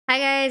Hi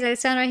guys,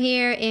 Alexandra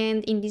here,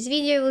 and in this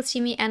video you will see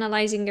me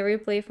analyzing a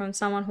replay from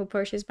someone who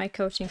purchased my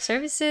coaching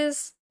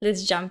services.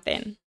 Let's jump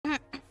in. Hey,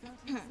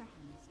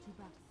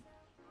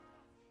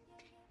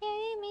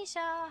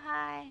 Michelle,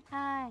 hi.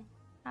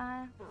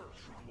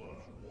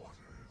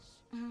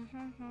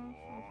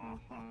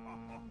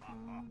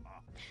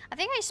 I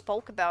think I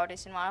spoke about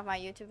this in one of my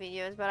YouTube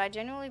videos, but I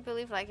genuinely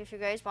believe like if you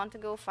guys want to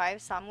go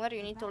 5 somewhere,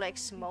 you need to like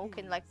smoke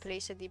and like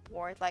place a deep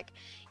ward. Like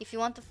if you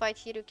want to fight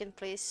here, you can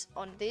place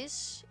on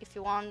this. If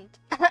you want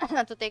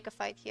to take a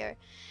fight here,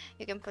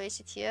 you can place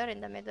it here in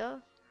the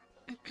middle.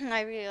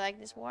 I really like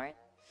this ward.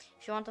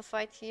 If you want to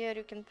fight here,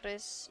 you can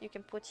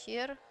put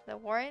here the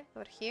ward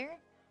or here.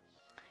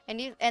 And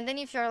then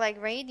if you're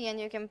like Radiant,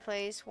 you can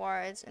place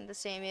wards in the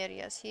same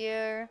areas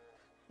here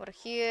or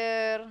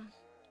here.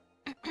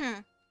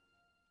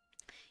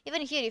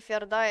 Even here, if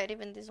you're dire,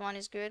 even this one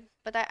is good.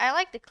 But I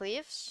like the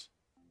cliffs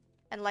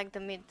and like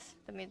the mid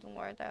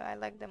ward. I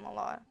like them a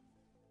lot.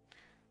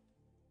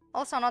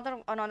 Also,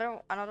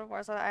 another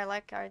wards that I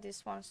like are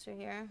these ones too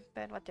here.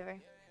 But whatever.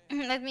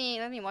 let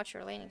me watch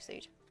your laning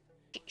stage.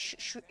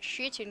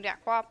 Shooting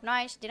that crop,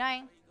 nice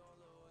deny.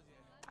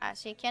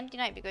 So you can't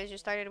deny because you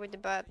started with the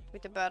bad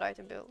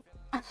item build.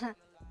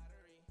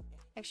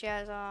 Like she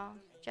has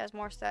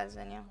more stats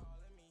than you.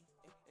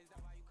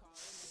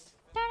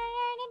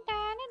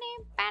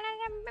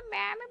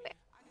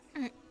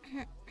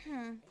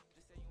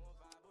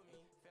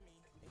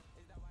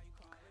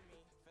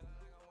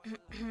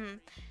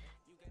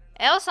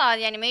 Also,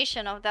 the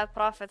animation of that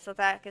Prophet's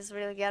attack is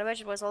really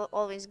garbage. It was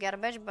always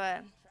garbage,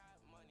 but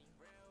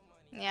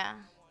yeah,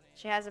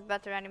 she has a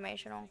better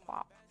animation on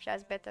Quap. She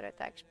has better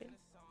attack speed.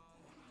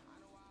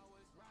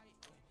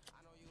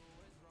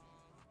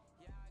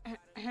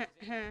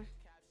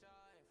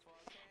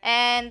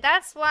 And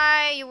that's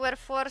why you were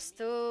forced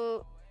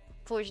to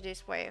push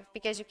this wave,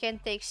 because you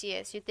can't take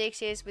CS. You take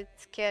CS with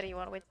carry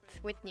or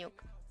with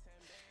nuke.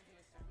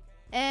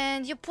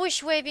 And you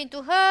push wave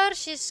into her,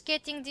 she's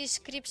getting these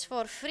creeps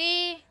for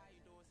free.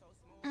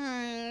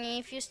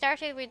 If you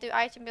started with the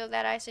item build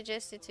that I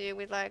suggested to you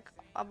with like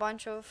a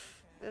bunch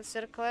of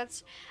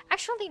circlets,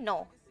 actually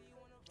no.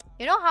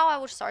 You know how I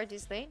would start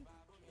this lane?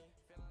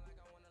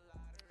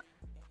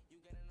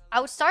 I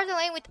would start the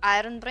lane with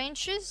Iron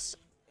Branches,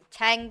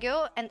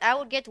 Tango, and I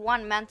would get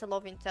 1 Mantle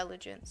of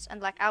Intelligence, and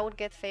like I would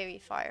get Fairy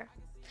Fire.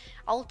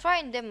 I'll try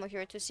and demo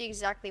here to see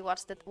exactly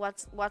what's the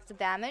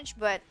damage,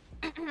 but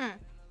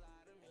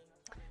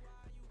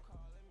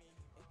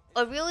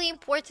a really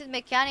important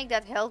mechanic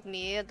that helped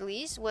me at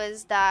least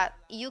was that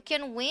you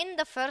can win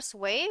the first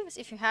waves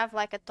if you have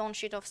like a ton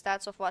sheet of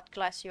stats of what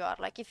class you are.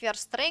 Like if you're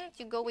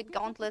strength, you go with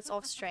gauntlets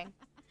of strength.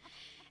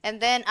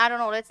 And then I don't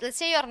know, let's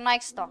say you're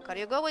Night Stalker,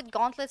 you go with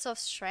gauntlets of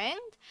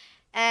strength,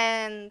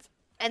 and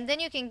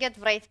then you can get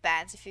wraith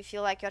bands if you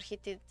feel like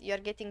you're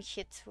getting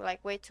hit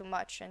like way too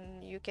much,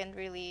 and you can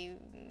really,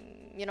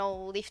 you know,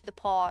 lift the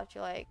paw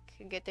to like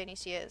get any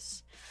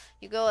CS.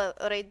 You go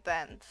a wraith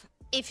band.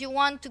 If you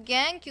want to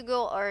gank, you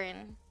go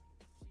Earn.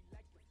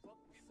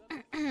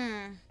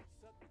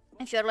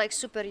 If you're like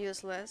super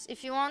useless.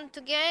 If you want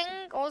to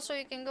gank, also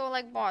you can go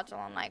like bottle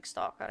on Night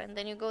Stalker, and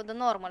then you go the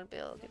normal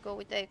build. You go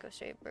with Echo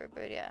Shaper,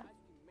 but yeah.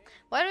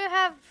 Why do you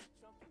have...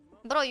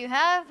 Bro, you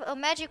have a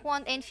magic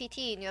wand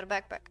NFT in your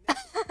backpack.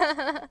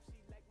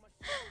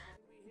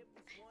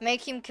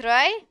 Make him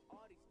cry?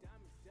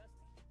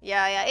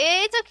 Yeah,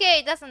 it's okay.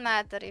 It doesn't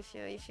matter if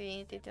you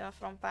eat it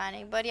from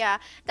panic. But yeah,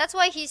 that's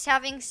why he's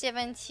having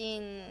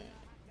 17,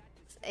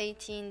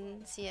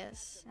 18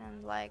 CS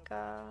and like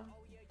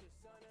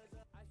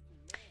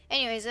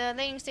Anyways,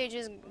 laning stage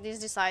is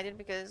decided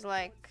because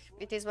like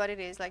it is what it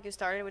is. Like you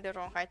started with the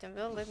wrong item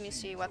build. Let me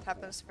see what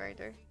happens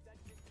further.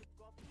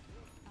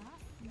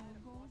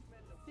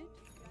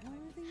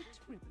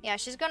 Yeah,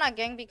 she's gonna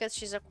gank because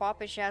she's a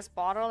Quap and she has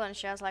bottle and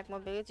she has like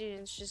mobility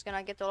and she's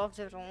gonna get all of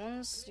the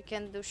runes. You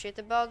can't do shit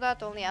about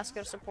that. Only ask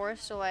your support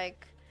to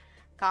like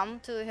come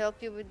to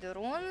help you with the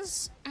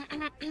runes.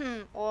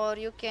 Or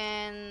you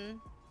can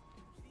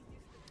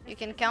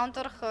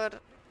counter her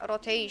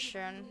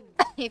rotation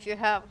if you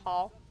have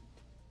how.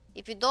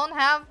 If you don't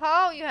have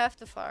how, you have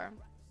to farm.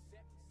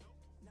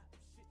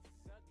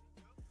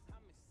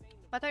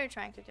 What are you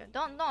trying to do?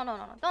 No,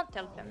 don't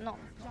help them, no.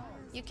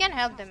 You can't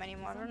help them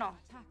anymore, no.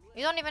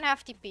 You don't even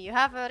have TP, you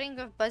have a Ring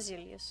of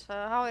Basilius.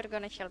 How are you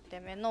gonna help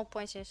them? And no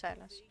points in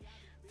silence.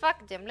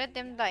 Fuck them, let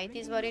them die, it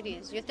is what it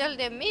is. You tell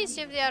them miss,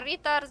 if they are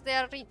retards, they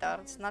are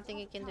retards. Nothing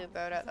you can do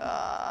about it.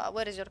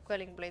 Where is your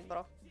Quelling Blade,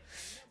 bro?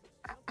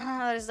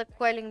 Where is the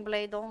Quelling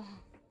Blade, oh?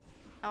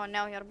 Oh,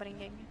 now you're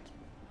bringing it.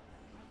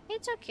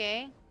 It's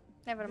okay.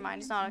 Never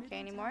mind, it's not okay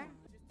anymore.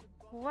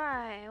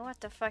 Why? What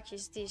the fuck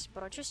is this,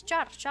 bro? Just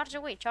charge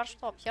away, charge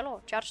stop,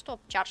 hello, charge stop,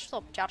 charge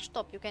stop, charge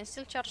stop. You can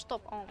still charge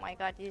stop. Oh my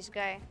god, this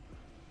guy.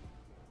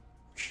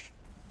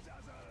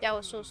 That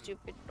was so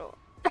stupid, bro.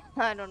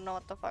 I don't know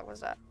what the fuck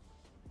was that.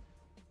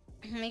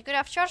 You could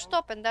have charge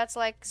stop and that's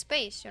like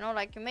space, you know,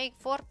 like you make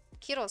 4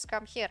 heroes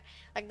come here.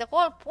 Like the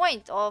whole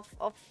point of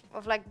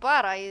like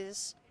Bara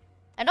is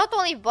And not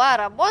only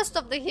Bara, most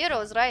of the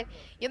heroes, right?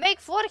 You make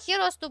 4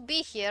 heroes to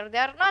be here.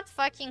 They're not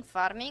fucking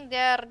farming.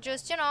 They're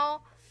just, you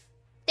know,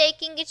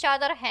 taking each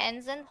other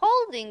hands and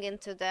holding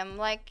into them.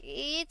 Like,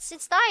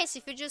 it's nice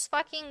if you just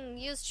fucking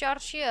use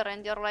charge here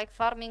and you're like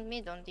farming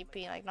mid on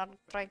DP, like not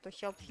trying to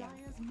help him.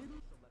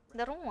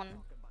 The rune.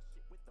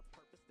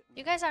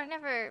 You guys are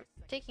never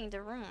taking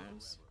the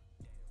runes.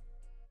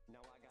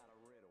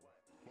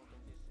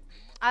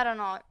 I don't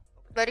know.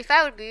 But if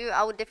I would be you,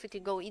 I would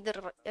definitely go either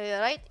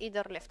right,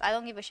 either left. I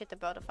don't give a shit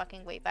about the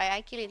fucking wave.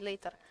 I kill it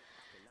later.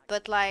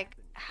 But like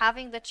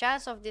having the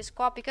chance of this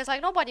co-op, because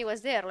like nobody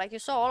was there. Like you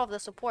saw all of the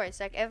supports.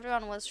 Like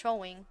everyone was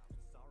showing.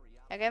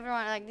 Like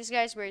everyone, like these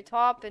guys were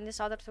top and these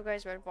other 2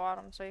 guys were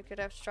bottom. So you could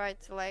have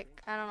tried to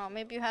like, I don't know,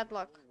 maybe you had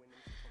luck.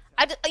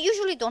 I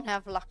usually don't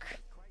have luck.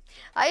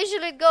 I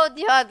usually go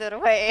the other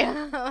way.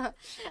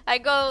 I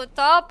go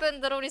top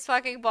and the rune is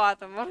fucking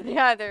bottom, or the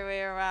other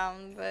way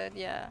around. But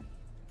yeah.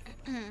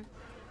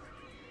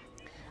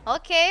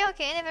 Okay,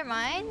 never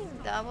mind.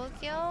 Double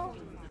kill.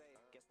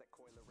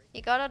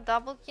 You got a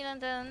double kill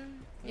and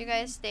then you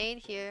guys stayed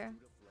here.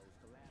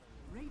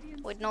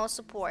 With no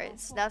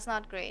supports. That's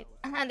not great.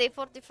 And they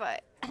fortify.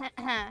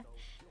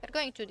 You're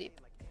going too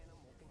deep.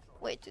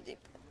 Way too deep.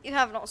 You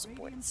have no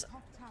supports.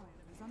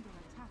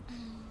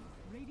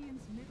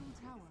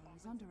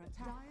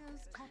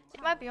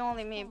 It might be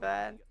only me,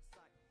 but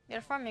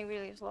you're farming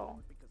really slow.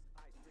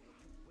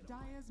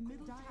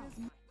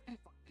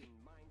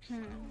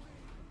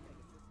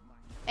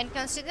 And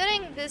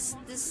considering this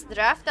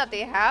draft that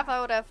they have,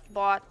 I would have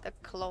bought a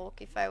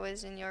cloak if I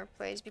was in your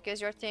place, because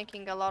you're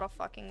taking a lot of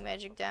fucking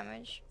magic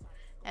damage.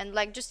 And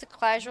like just a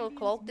casual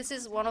cloak, this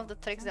is one of the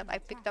tricks that I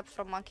picked up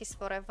from Monkeys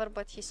Forever,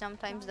 but he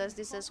sometimes does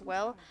this as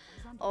well.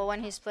 Or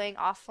when he's playing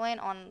offlane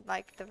on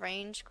like the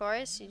range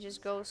course, he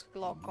just goes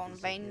cloak on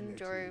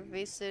Venge or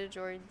Visage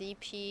or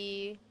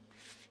DP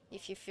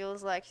if he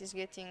feels like he's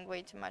getting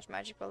way too much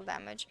magical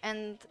damage.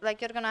 And like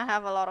you're gonna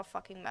have a lot of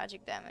fucking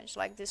magic damage.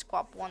 Like this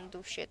co-op won't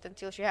do shit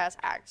until she has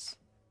axe.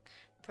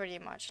 Pretty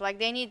much. Like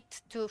they need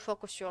to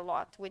focus you a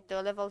lot with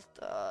the level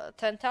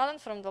 10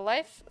 talent from the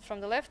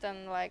left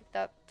and like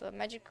that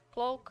magic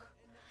cloak.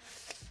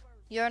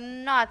 You're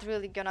not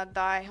really gonna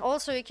die.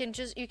 Also you can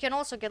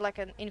also get like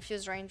an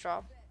infused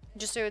raindrop.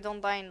 Just so you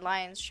don't die in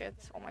lion's shit.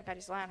 Oh my god,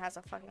 this lion has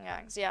a fucking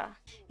axe. Yeah.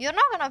 You're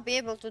not gonna be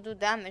able to do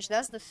damage.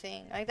 That's the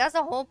thing. Like, that's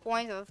the whole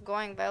point of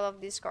going Veil of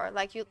Discord.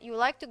 Like, you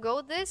like to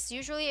go this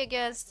usually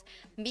against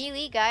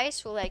melee guys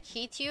who, like,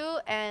 hit you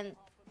and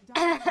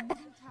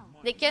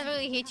they can't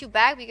really hit you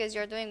back because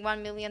you're doing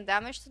 1 million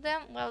damage to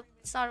them. Well,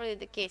 it's not really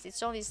the case.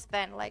 It's only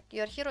Sven. Like,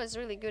 your hero is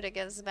really good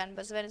against Sven,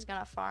 but Sven is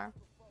gonna farm.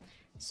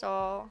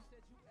 So,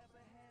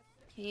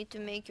 you need to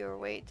make your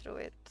way through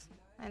it.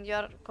 And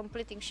you're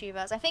completing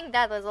Shivas. I think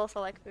that was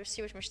also like a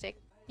huge mistake.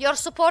 Your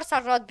supports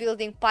are not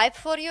building pipe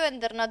for you and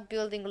they're not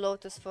building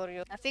lotus for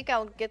you. I think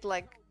I'll get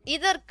like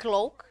either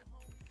cloak,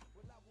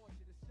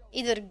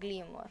 either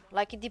glimmer.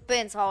 Like it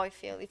depends how I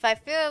feel. If I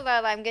feel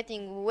that I'm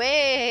getting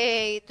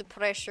way too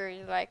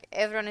pressured, like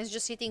everyone is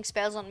just hitting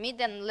spells on me,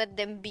 then let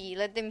them be.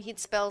 Let them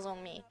hit spells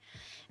on me.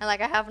 And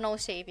like I have no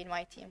save in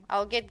my team.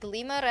 I'll get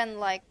glimmer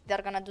and like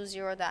they're gonna do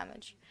 0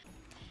 damage.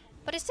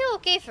 But it's still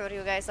okay for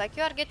you guys. Like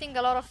you are getting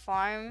a lot of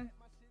farm.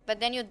 But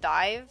then you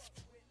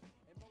dived.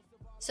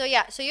 So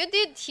yeah, so you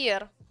did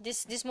here.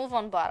 This move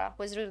on Bara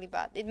was really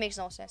bad. It makes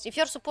no sense. If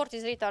your support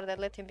is retarded,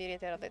 let him be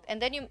retarded.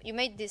 And then you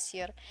made this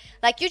here.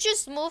 Like you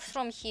just moved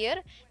from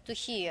here to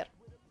here.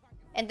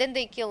 And then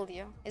they killed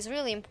you. It's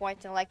really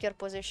important, like your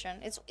position.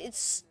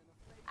 It's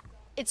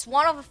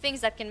one of the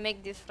things that can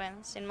make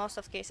difference in most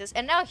of cases.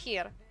 And now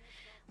here.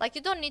 Like,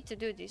 you don't need to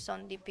do this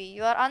on DP.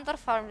 You are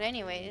underfarmed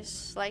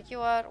anyways. Like, you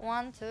are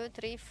 1, 2,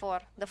 3,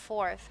 4. The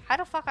 4th. How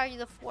the fuck are you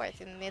the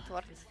 4th in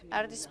mid-ward?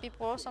 Are these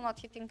people also not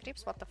hitting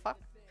creeps? What the fuck?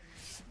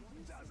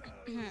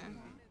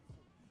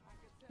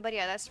 But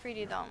yeah, that's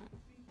pretty dumb.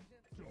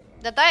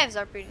 The dives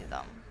are pretty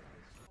dumb.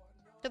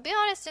 To be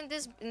honest,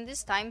 in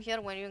this time here,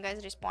 when you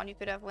guys respawn, you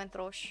could have went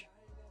Roche.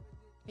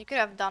 You could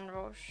have done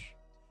Roche.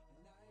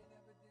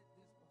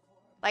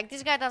 Like,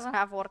 this guy doesn't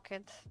have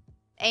Orchid.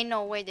 Ain't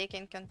no way they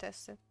can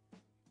contest it.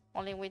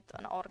 Only with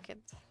an Orchid.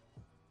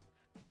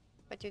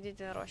 But you did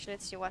the Roche.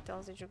 Let's see what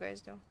else did you guys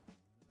do.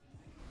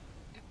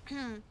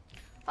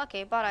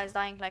 Okay, Bara is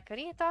dying like a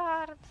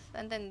retard.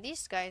 And then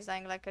this guy is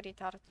dying like a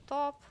retard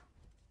top.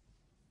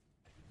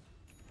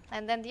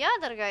 And then the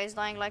other guy is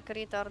dying like a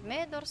retard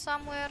mid or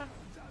somewhere.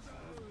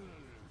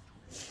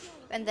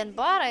 And then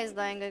Bara is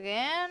dying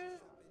again.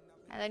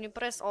 And then you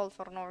press alt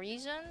for no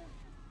reason.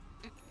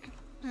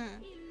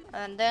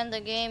 And then the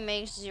game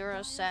makes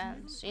 0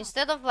 sense.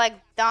 Instead of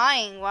like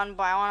dying one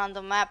by one on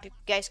the map, you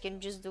guys can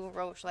just do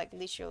Roche, like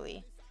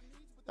literally.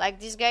 Like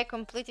this guy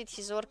completed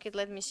his Orchid,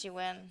 let me see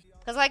when.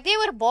 Cause like they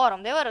were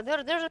bottom, they were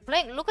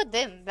playing, look at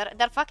them.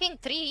 They're fucking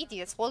 3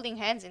 idiots holding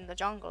hands in the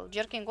jungle,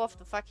 jerking off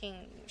the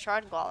fucking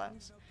shard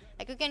golems.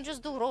 Like you can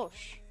just do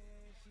Roche.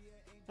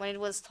 When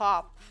it was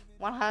top,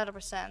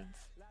 100%.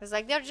 It's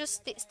like they're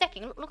just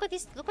stacking. Look at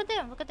this, look at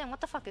them, what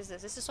the fuck is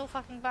this? This is so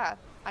fucking bad.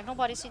 Like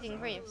nobody's hitting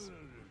creeps.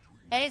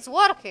 And it's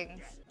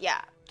working.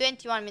 Yeah,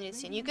 21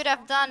 minutes in. You could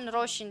have done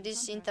Roche in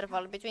this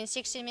interval. Between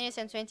 16 minutes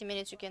and 20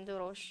 minutes you can do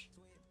Roche.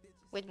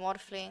 With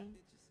Morphling.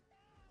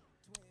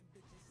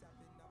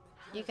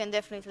 You can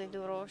definitely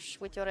do Roche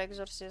with your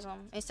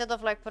Exorcism. Instead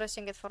of like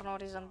pressing it for no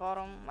reason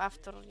bottom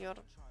after your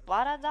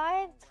Bara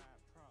died.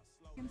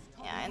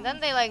 Yeah, and then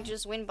they like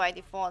just win by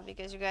default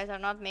because you guys are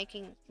not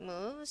making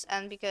moves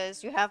and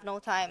because you have no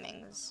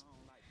timings.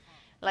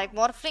 Like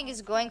Morphling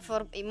is going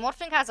for...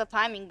 Morphling has a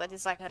timing, but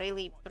it's like a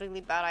really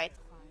bad item.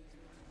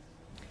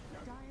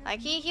 Like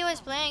he was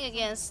playing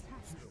against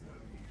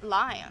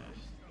Lion.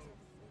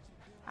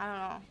 I don't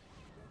know.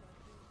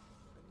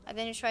 And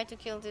then you try to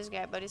kill this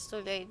guy, but it's too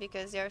late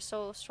because they are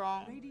so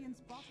strong.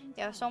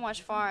 They have so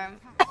much farm.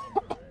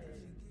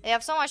 They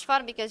have so much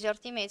farm because your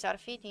teammates are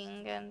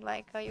feeding and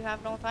like you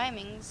have no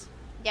timings.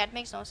 Yeah, it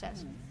makes no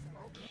sense.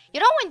 You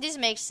know when this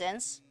makes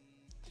sense?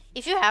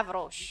 If you have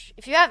Roche.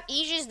 If you have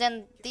Aegis,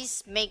 then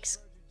this makes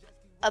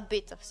a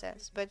bit of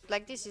sense. But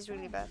like this is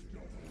really bad.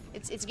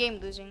 It's game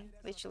losing,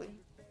 literally.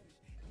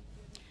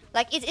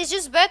 Like it's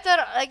just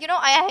better, like, you know,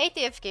 I hate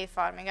AFK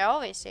farming. I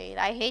always say it.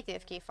 I hate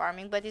AFK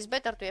farming, but it's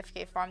better to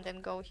AFK farm than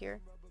go here.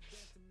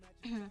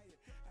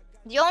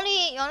 The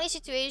only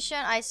situation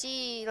I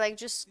see like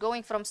just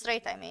going from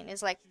straight, I mean,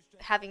 is like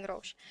having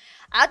Roche.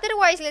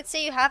 Otherwise, let's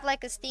say you have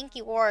like a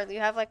stinky ward, you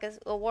have like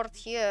a ward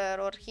here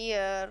or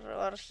here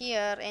or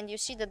here, and you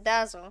see the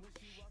dazzle,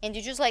 and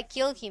you just like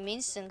kill him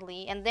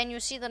instantly, and then you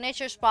see the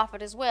Nature's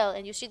Prophet as well,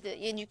 and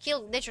you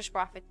kill Nature's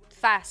Prophet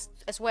fast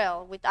as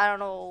well with, I don't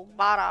know,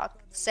 Bara,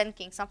 Sen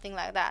King, something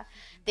like that.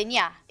 Then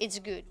yeah, it's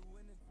good.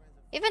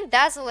 Even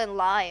Dazzle and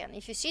Lion,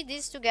 if you see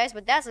these two guys,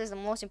 but Dazzle is the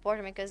most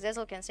important because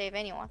Dazzle can save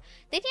anyone.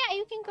 Then yeah,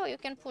 you can go, you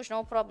can push,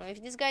 no problem.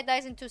 If this guy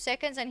dies in 2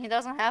 seconds and he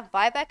doesn't have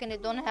buyback and they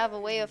don't have a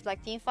way of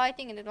like team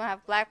fighting and they don't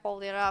have Black Hole,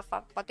 they have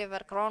whatever,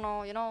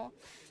 Chrono, you know.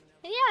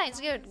 Then yeah, it's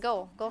good,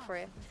 go for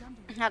it.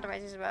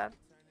 Otherwise it's bad.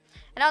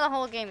 And now the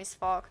whole game is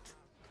fucked.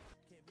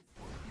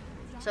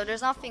 So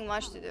there's nothing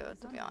much to do,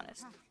 to be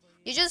honest.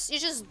 You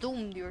just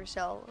doomed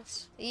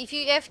yourselves. If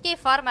you FK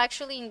farm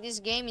actually in this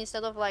game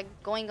instead of like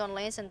going on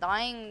lanes and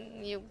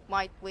dying, you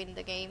might win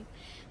the game.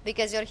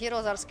 Because your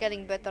heroes are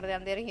scaling better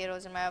than their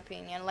heroes in my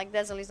opinion. Like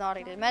Dazzle is not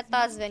really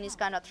meta, Sven is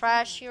kinda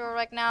trash hero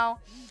right now.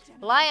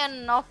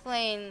 Lion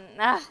offlane,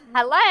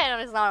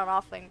 Lion is not an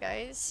offlane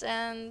guys.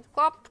 And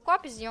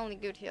Quap is the only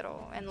good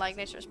hero. And like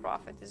Nature's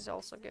Prophet is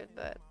also good,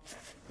 but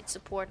it's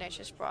support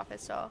Nature's Prophet,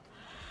 so...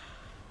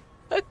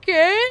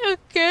 Okay.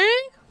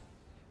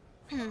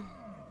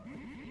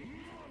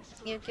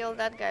 You killed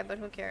that guy, but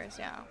who cares,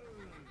 yeah.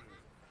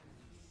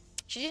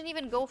 She didn't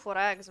even go for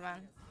eggs,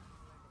 man.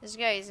 This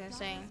guy is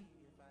insane.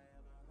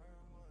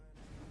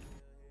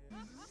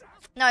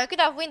 No, you could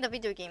have won the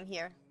video game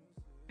here.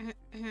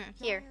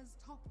 Here.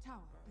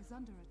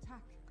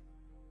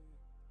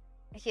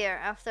 Here,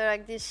 after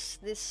like this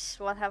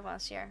what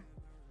happens here.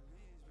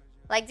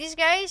 Like this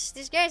guy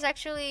is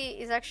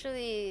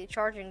actually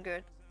charging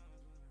good.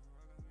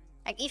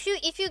 Like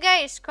if you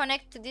guys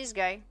connect to this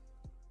guy,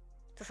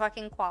 to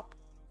fucking Quap,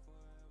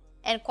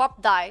 and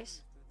Quap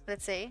dies,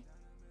 let's say,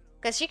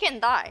 because she can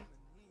die.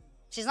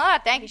 She's not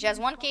a tanky, she has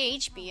 1k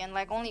HP and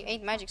like only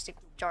 8 magic stick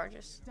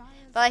charges.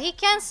 But he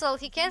cancel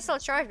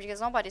charge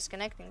because nobody's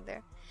connecting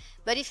there.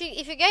 But if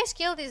you guys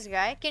kill this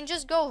guy, can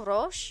just go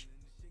Roche,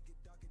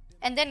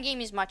 and then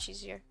game is much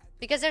easier.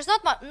 Because there's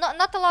not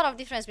a lot of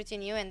difference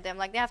between you and them.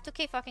 Like they have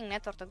 2k fucking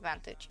network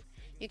advantage.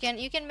 You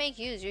can make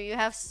use.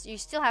 You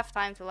still have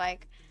time to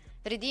like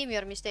redeem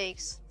your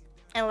mistakes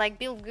and like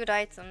build good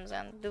items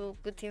and do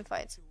good team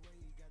fights.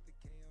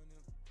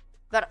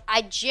 But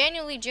I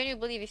genuinely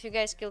believe if you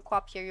guys kill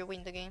Quap here, you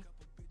win the game.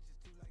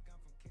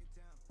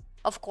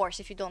 Of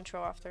course, if you don't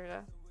throw after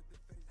that.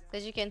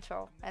 Because you can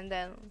throw, and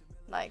then,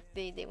 like,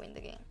 they win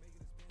the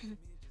game.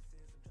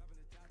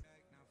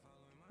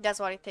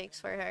 That's what it takes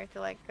for her to,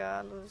 like,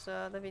 lose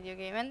the video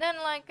game. And then,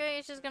 like,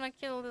 she's just gonna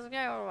kill this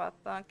guy or what?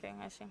 Okay,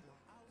 I see.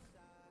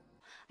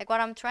 Like,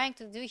 what I'm trying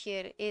to do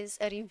here is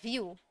a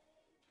review.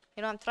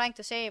 You know, I'm trying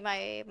to say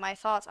my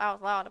thoughts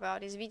out loud about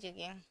this video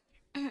game.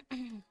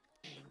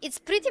 It's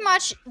pretty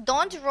much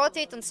don't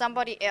rotate on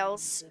somebody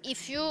else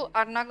if you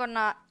or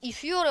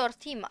your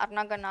team are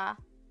not gonna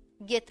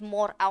get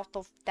more out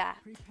of that.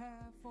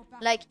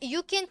 Like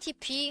you can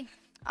TP.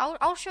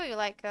 I'll show you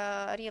like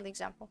a real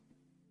example.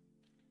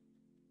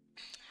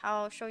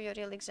 I'll show you a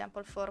real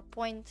example for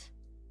point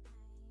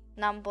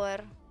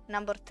number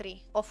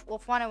 3 of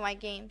one of my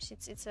games.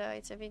 It's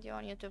a video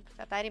on YouTube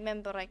that I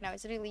remember right now.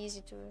 It's really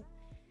easy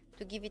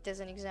to give it as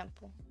an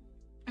example.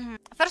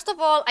 First of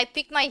all, I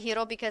picked my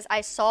hero because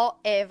I saw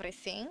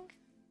everything.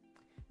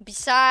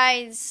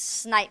 Besides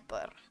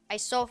Sniper, I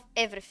saw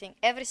everything.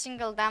 Every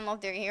single damn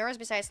of their heroes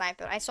besides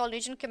Sniper. I saw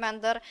Legion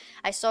Commander,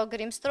 I saw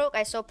Grimstroke,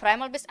 I saw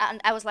Primal Beast,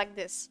 and I was like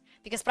this.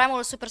 Because Primal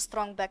was super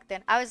strong back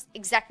then. I was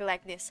exactly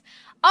like this.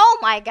 Oh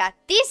my god,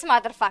 this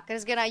motherfucker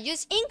is gonna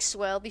use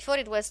Inkswell before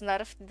it was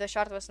nerfed. The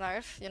shard was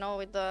nerfed, you know,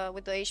 with the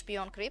HP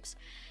on creeps.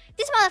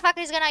 This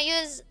motherfucker is gonna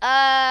use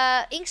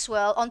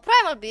Inkswell on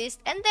Primal Beast,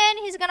 and then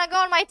he's gonna go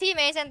on my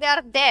teammates and they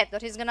are dead. Or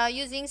he's gonna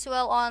use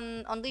Inkswell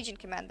on Legion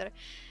Commander.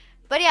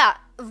 But yeah,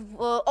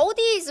 OD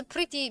is a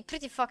pretty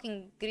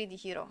fucking greedy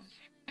hero.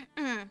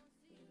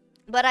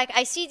 But like,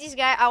 I see this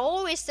guy, I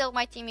always tell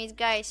my teammates,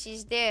 guys,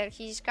 he's there,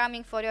 he's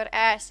coming for your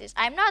asses.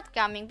 I'm not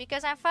coming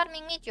because I'm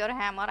farming Meteor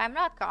Hammer. I'm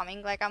not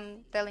coming, like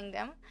I'm telling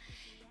them.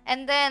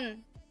 And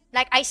then,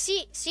 like, I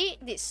see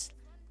this.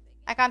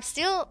 Like,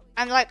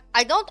 I'm like,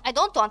 I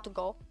don't want to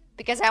go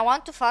because I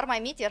want to farm my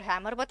Meteor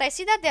Hammer. But I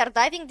see that they're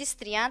diving this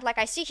Treant, like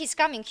I see he's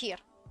coming here.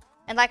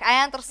 And like,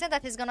 I understand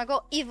that he's gonna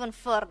go even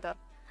further.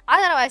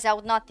 Otherwise, I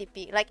would not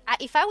TP. Like,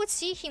 if I would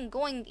see him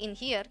going in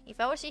here, if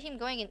I would see him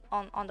going in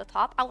on the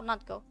top, I would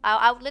not go.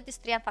 I would let this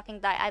Treant fucking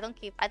die. I don't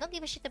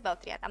give a shit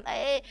about Treant.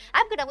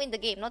 I'm gonna win the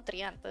game, not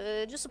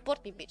Treant. Just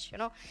support me, bitch. You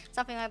know,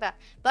 something like that.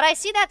 But I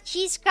see that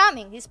he's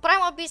coming. His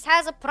Primal Beast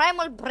has a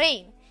Primal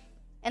Brain,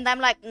 and I'm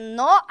like,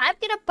 no, I'm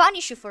gonna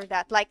punish you for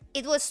that. Like,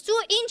 it was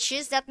 2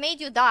 inches that made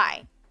you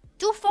die.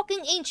 2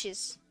 fucking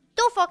inches.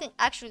 2 fucking.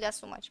 Actually,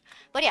 that's too much.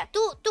 But yeah,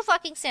 2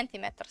 fucking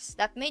centimeters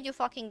that made you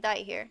fucking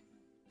die here.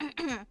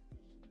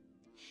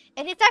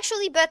 And it's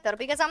actually better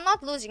because I'm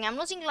not losing. I'm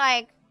losing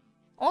like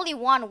only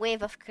 1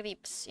 wave of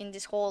creeps in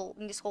this whole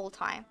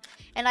time.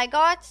 And I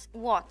got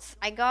what?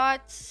 I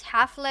got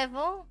half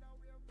level,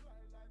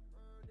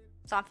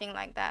 something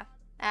like that.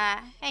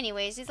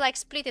 Anyways, it's like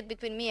split it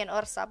between me and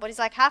Ursa, but it's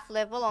like half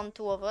level on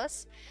 2 of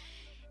us.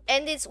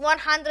 And it's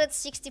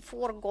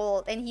 164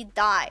 gold, and he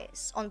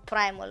dies on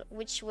Primal,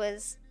 which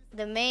was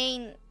the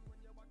main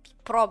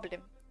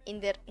problem in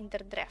their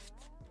draft.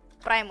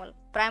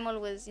 Primal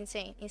was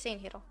insane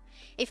hero.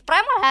 If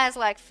Primal has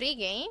like free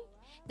game,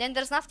 then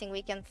there's nothing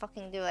we can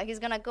fucking do. Like, he's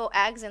gonna go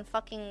Ags and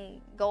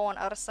fucking go on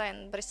Ursa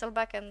and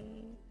Bristleback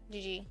and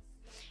GG.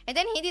 And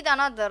then he did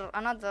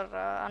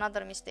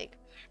another mistake.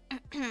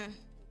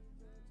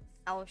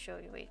 I will show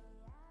you, wait.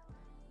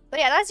 But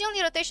yeah, that's the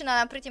only rotation that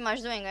I'm pretty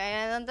much doing,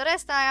 and the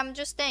rest I'm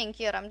just staying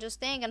here. I'm just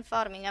staying and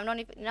farming. I'm not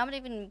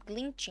even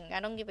glitching. I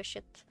don't give a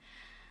shit.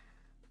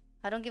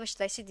 I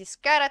see this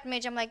Skyrat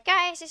mage. I'm like,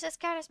 guys, is a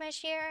Skyrat mage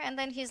here? And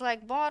then he's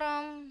like,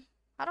 bottom.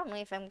 I don't know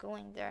if I'm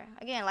going there.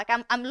 Again, like,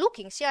 I'm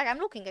looking. See, like, I'm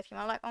looking at him.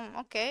 I'm like,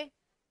 okay.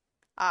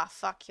 Ah,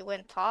 fuck, he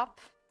went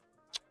top.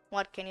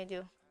 What can you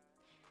do?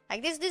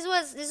 Like,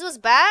 this was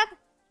bad.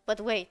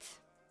 But wait,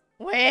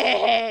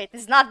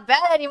 it's not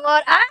bad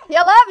anymore. Ah,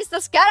 hello, Mr.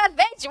 Skyrat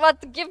mage. You want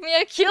to give me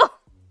a kill?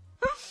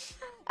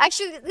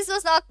 Actually, this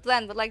was not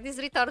planned, but like, this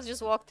retard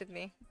just walked at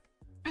me.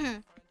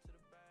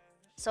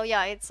 So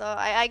yeah, it's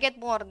I get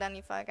more than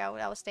if I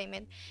would stay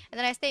mid. And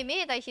then I stay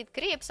mid, I hit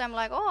creeps, I'm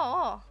like,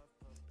 oh.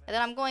 And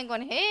then I'm going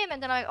on him,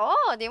 and then I'm like,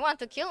 oh, they want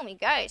to kill me,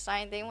 guys.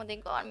 They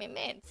got me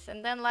mid.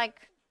 And then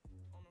like,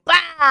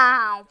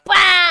 bam,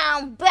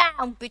 bam,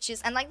 bam,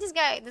 bitches. And like,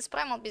 this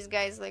Primal Beast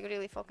guy is like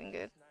really fucking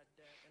good.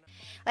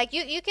 Like,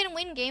 you can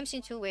win games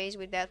in 2 ways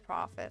with that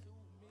Prophet.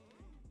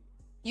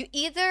 You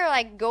either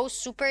like go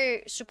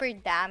super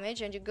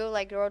damage, and you go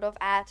like Lord of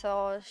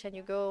Athos, and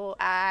you go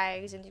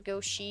Ags, and you go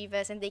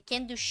Shivas, and they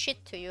can't do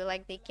shit to you,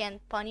 like they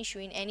can't punish you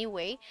in any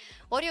way.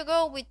 Or you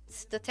go with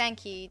the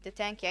tanky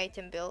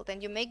item build,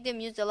 and you make them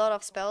use a lot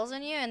of spells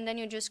on you, and then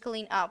you just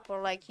clean up.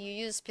 Or like, you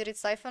use Spirit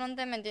Siphon on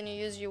them, and then you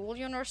use your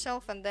wool on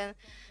yourself, and then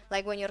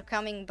like when you're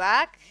coming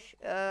back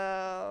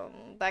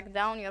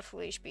down, you're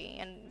full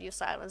HP, and you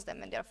silence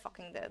them, and they're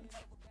fucking dead.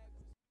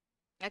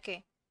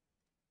 Okay.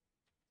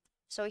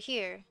 So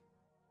here,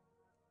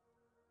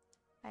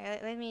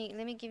 let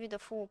me give you the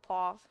full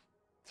POV.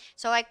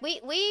 So like,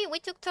 we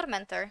took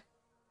Tormentor,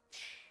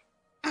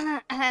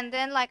 and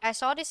then like, I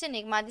saw this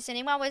Enigma. This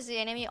Enigma was the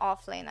enemy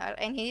offlaner,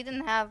 and he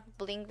didn't have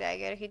Blink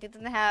Dagger. He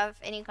didn't have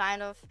any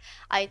kind of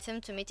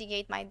item to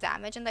mitigate my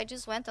damage, and I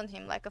just went on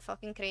him like a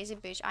fucking crazy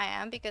bitch I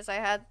am, because I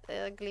had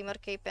Glimmer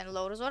Cape and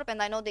Lotus Orb, and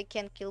I know they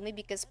can't kill me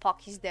because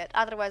Puck is dead.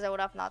 Otherwise, I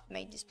would have not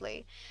made this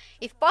play.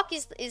 If Puck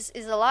is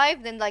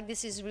alive, then like,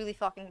 this is really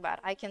fucking bad.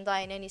 I can die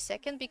in any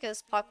second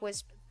because Puck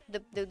was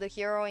the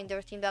hero in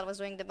their team that was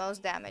doing the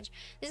most damage.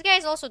 This guy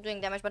is also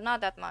doing damage, but not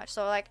that much.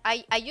 So like,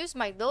 I use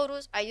my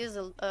Lotus, I use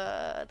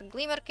the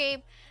Glimmer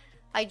Cape,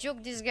 I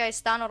juke this guy's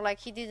stun, or like,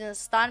 he didn't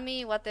stun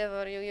me,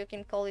 whatever, you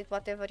can call it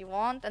whatever you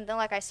want, and then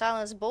like, I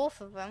silence both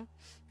of them,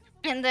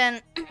 and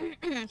then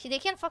they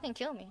can't fucking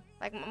kill me.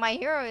 Like, my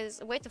hero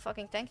is way too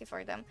fucking tanky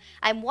for them.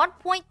 I'm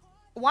 1.8k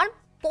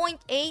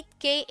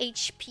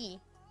HP.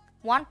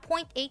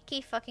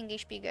 1.8k fucking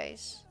HP,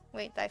 guys.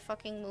 Wait, I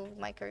fucking moved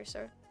my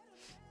cursor.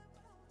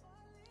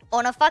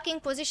 On a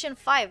fucking position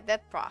 5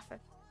 Death Prophet.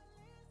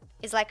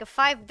 It's like a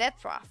 5 Death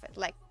Prophet.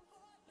 Like,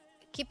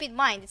 keep in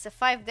mind, it's a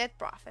 5 Death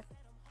Prophet.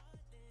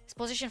 It's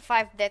position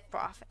 5 Death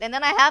Prophet. And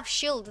then I have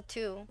shield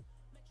too.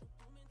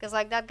 Because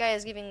like, that guy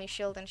is giving me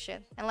shield and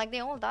shit. And like, they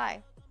all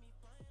die.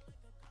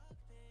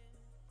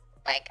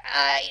 Like,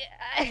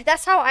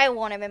 that's how I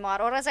want MMR.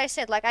 Or as I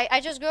said, like,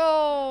 I just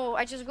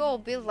go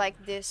build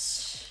like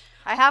this.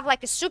 I have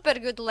like a super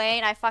good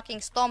lane. I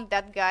fucking stomp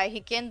that guy.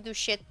 He can't do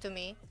shit to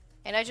me.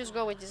 And I just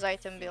go with this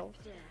item build.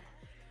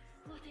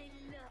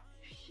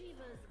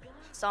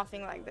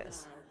 Something like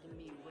this.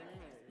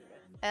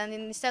 And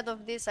instead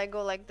of this, I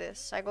go like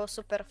this. I go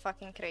super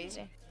fucking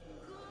crazy.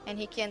 And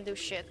he can't do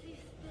shit.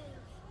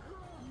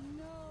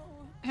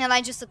 And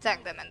I just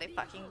attack them and they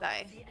fucking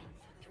die.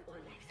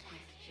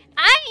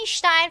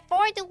 Einstein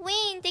for the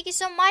win! Thank you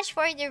so much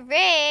for the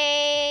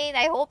raid!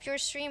 I hope your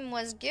stream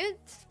was good.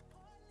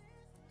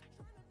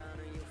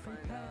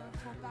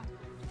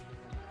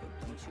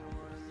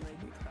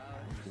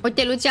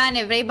 Uite,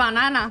 Luciane, vrei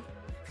banana?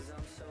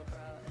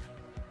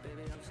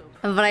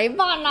 Vrei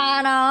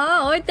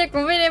banana? Uite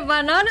cum vine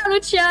banana,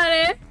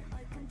 Luciane!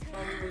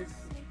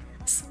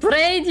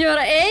 Sprayed your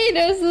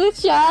anus,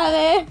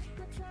 Luciane!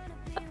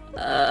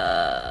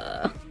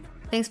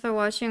 Thanks for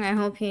watching. I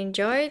hope you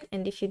enjoyed,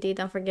 and if you did,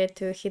 don't forget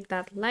to hit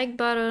that like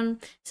button,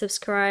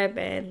 subscribe,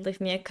 and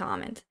leave me a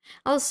comment.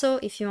 Also,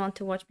 if you want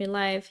to watch me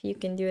live, you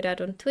can do that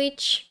on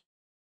Twitch.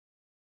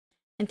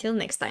 Until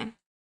next time.